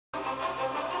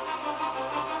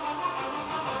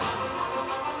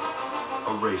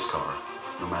race car,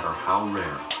 no matter how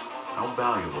rare, how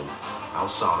valuable, how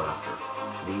sought after,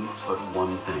 needs but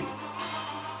one thing: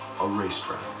 a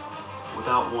racetrack.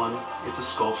 Without one, it's a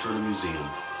sculpture in a museum.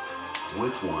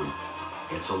 With one,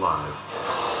 it's alive.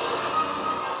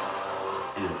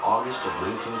 And in August of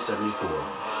 1974,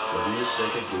 Laguna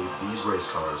Seca gave these race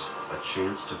cars a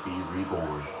chance to be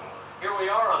reborn. Here we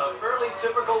are on a fairly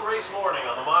typical race morning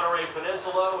on the Monterey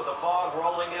Peninsula with the fog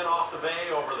rolling in off the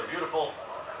bay over the beautiful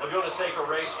Laguna Seca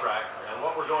racetrack. And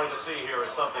what we're going to see here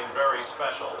is something very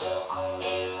special.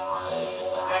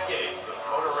 Decades of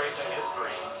motor racing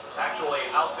history actually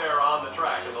out there on the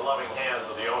track in the loving hands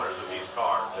of the owners of these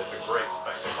cars. It's a great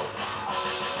spectacle.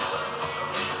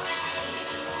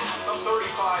 Some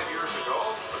 35 years ago,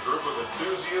 a group of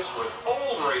enthusiasts with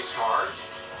old race cars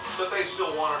that they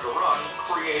still wanted to run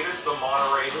created the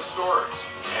Monterey Historics.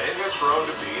 And it has grown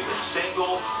to be the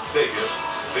single biggest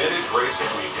vintage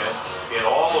racing weekend in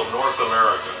all of North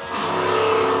America.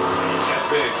 As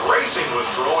vintage racing was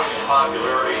growing in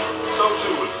popularity, so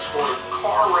too was the sport of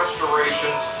car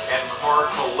restorations and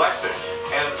car collecting.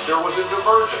 And there was a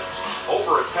divergence.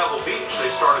 Over at Pebble Beach,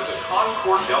 they started the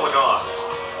Concours d'Elegance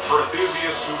for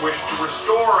enthusiasts who wished to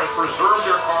restore and preserve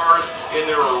their cars in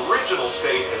their original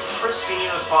state as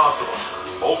pristine as possible.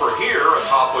 Over here,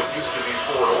 atop what used to be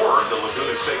Fort Ord, the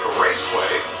Laguna Seca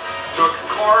Raceway took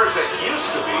cars that used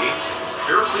to be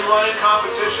fiercely run in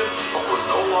competition but were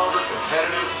no longer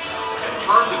competitive and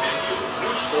turned them into the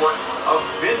new sport of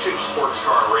vintage sports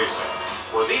car racing,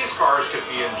 where these cars could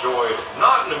be enjoyed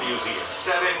not in a museum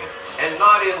setting and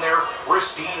not in their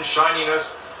pristine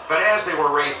shininess, but as they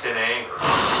were raced in anger.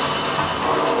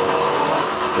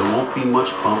 There won't be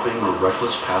much bumping or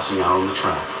reckless passing out on the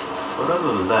track. But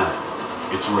other than that,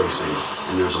 it's racing,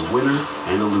 and there's a winner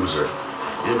and a loser.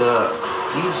 And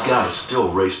these guys still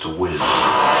race to win. A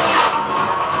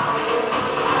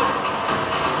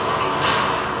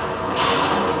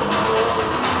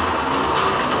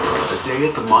day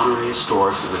at the Monterey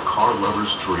Historics is a car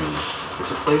lover's dream.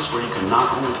 It's a place where you can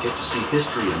not only get to see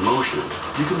history in motion,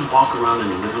 you can walk around and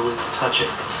literally touch it.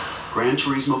 Gran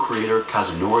Turismo creator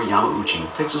Kazunori Yamauchi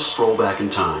takes a stroll back in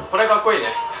time. これかっこいいね。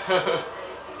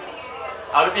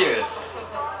アルピーヌです。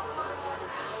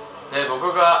で、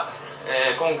僕が、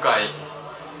今回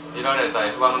見られた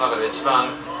F1 の中で一番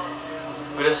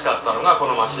嬉しかったのがこ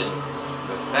のマシン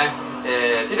ですね。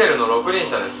ティレルの6輪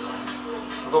車です。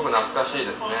すごく懐かしい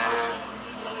ですね。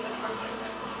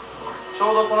ち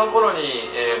ょうどこの頃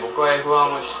に、僕は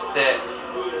F1 を知って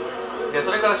で、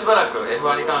それからしばらく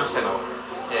F1 に関しての、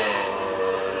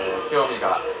興味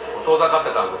が遠ざかっ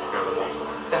てたんですけれども、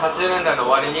で80年代の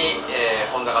終わりに、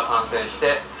ホンダが参戦し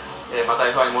て、また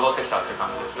F1 に戻ってきたっていう感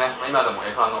じですね。今でも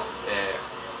F1 の、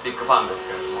ビッグファンです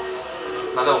けれど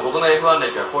も、でも僕の F1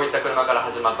 歴はこういった車から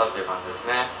始まったっていう感じです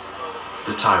ね。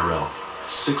The Tyrrell.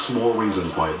 6 more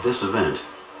reasons why this event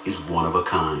is one of a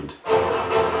kind.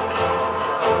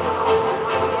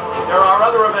 There are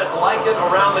other events like it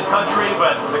around the country,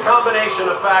 but the combination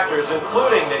of factors,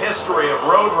 including the history of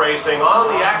road racing on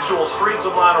the actual streets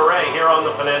of Monterey here on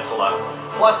the peninsula,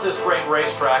 plus this great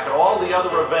racetrack and all the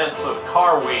other events of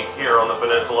Car Week here on the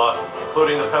peninsula,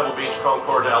 including the Pebble Beach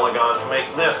Concours d'Elegance,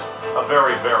 makes this a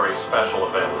very, very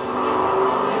special event.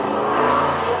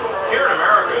 Here in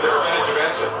America, there are vintage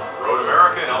events at Road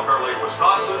America in Elkhart Lake,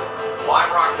 Wisconsin,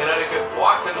 Lime Rock, Connecticut,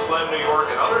 Watkins Glen, New York,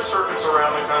 and other circuits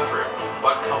around the country.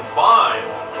 But combine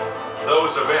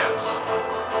those events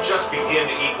just begin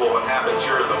to equal what happens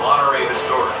here at the Monterey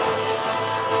Historics.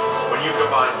 When you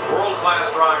combine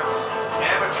world-class drivers,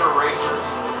 amateur racers,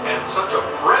 and such a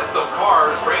breadth of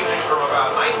cars ranging from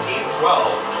about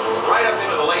 1912 right up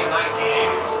into the late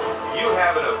 1980s, you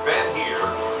have an event here,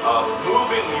 a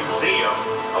moving museum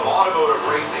of automotive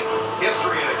racing,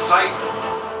 history and excitement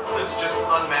that's just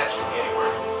unmatched anywhere.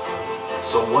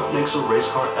 So what makes a race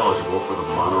car eligible for the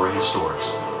Monterey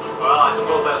Historics? Well, I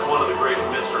suppose that's one of the great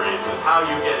mysteries, is how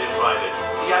you get invited.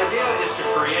 The idea is to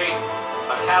create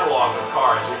a catalog of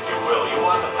cars, if you will. You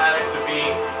want the paddock to be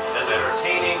as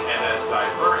entertaining and as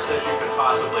diverse as you can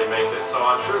possibly make it. So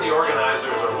I'm sure the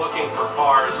organizers are looking for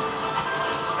cars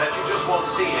that you just won't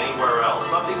see anywhere else.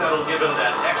 Something that'll give them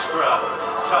that extra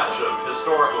touch of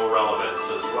historical relevance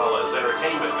as well as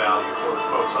entertainment value for the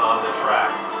folks on the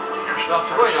track.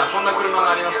 すごいな、こんな車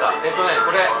がありました。これ、ス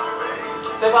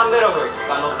テファン・ベロフ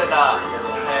が乗ってた、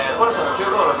ポルシェの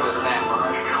956ですね。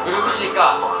グループ C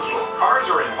カー。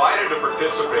Cars are invited to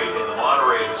participate in the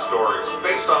Monterey Historics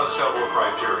based on several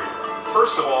criteria.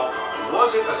 First of all,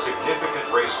 was it a significant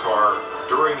race car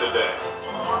during the day?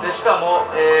 で、しかも、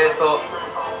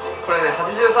これね、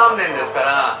83年ですか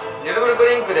ら、ニュルブルク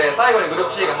リンクで最後にグルー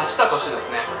プ C が走った年です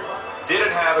ね。Did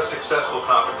it have a successful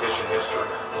competition history?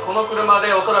 この車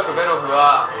でおそらくベロフ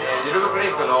は、ユルグク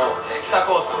リンクの、北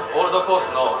コース、オールドコ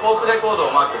ースのコースレコード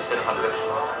をマークしているはずで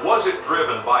す。Was it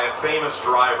driven by a famous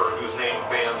driver whose name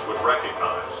fans would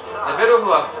recognize? ベロフ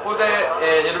はここで、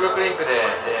ユルグクリンクで、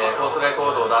コースレ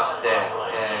コードを出して、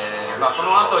そ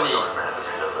の後に、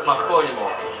不幸に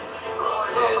も、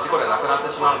事故で亡くなっ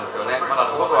てしまうんですよね。まだ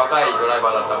すごく若いドライ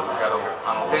バーだったんですけども、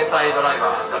天才ドライ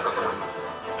バーだったと思います。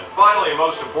And finally,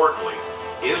 most importantly,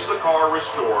 is the car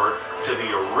restored to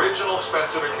the original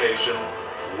specification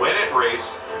when it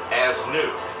raced as new?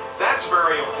 That's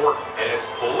very important, and it's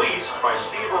policed by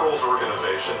Steve Earle's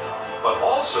organization, but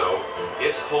also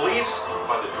it's policed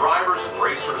by the drivers and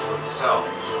racers themselves.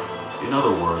 In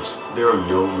other words, there are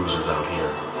no losers out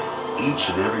here. Each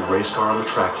and every race car on the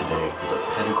track today has a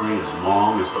pedigree as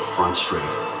long as the front straight.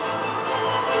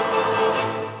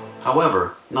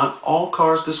 However, not all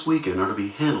cars this weekend are to be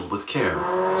handled with care.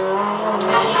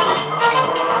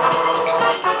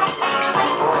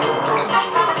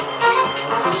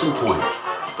 Case in point,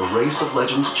 the Race of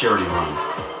Legends charity run,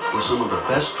 where some of the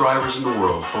best drivers in the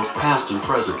world, both past and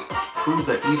present, prove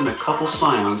that even a couple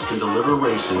Scions can deliver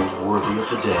racing worthy of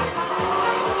the day.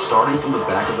 Starting from the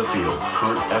back of the field,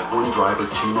 current F1 driver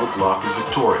Timo Glock is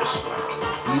victorious,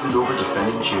 even over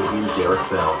defending champion Derek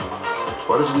Bell.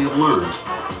 But as we have learned,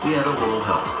 we had a little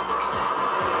help.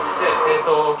 で、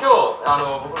今日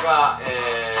僕が、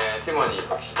ティモに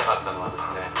お聞きしたかったのはで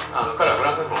すね、彼はグ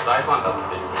ランツーリスモの大ファンだっ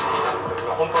ていうふうに聞いたんですけ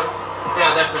ど、本当ですか？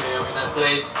 Yeah, definitely. I mean, I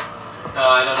played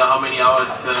I don't know how many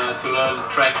hours to learn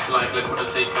tracks like Laguna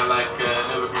Seca, like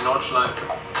Nürburgring Nordschleife,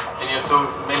 and you have so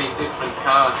many different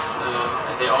cars,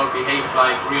 and they all behave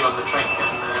like real on the track,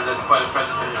 and that's quite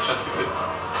impressive. And it's just a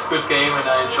good game, and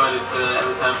I enjoyed it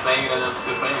every time playing it, and I'm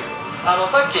still playing it. さ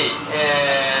っき、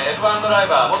F1 ドライ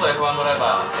バー、元 F1 ドライ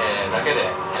バー、だけで、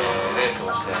レースを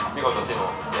して、見事ティモ、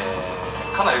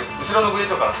かなり後ろのグリッ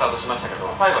ドからスタートしましたけど、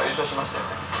最後は優勝しましたよ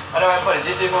ね。あれはやっぱり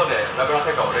GT4 でラグナ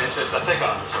セカを練習した成果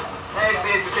なんでしょうか？ It's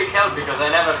a big help because I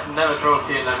never drove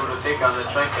here in Laguna Seca on the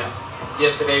track, and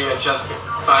yesterday we had just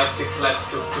 5-6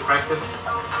 laps to practice.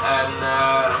 And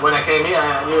when I came here,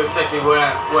 I knew exactly where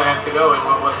I have to go and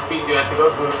what speed you have to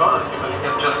go through the corners, because you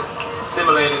can just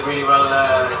simulate it really well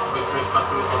with Gran Turismo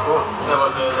before. That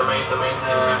was the main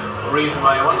reason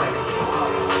why I won maybe.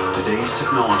 Today's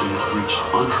technology has reached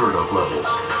unheard of levels,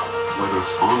 whether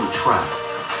it's on the track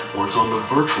or it's on the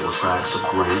virtual tracks of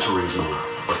Gran Turismo.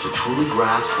 But to truly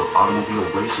grasp where automobile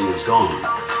racing has gone,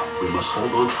 we must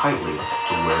hold on tightly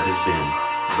to where it has been,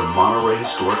 the Monterey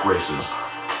Historic Races,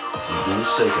 Laguna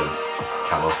Seca,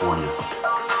 California.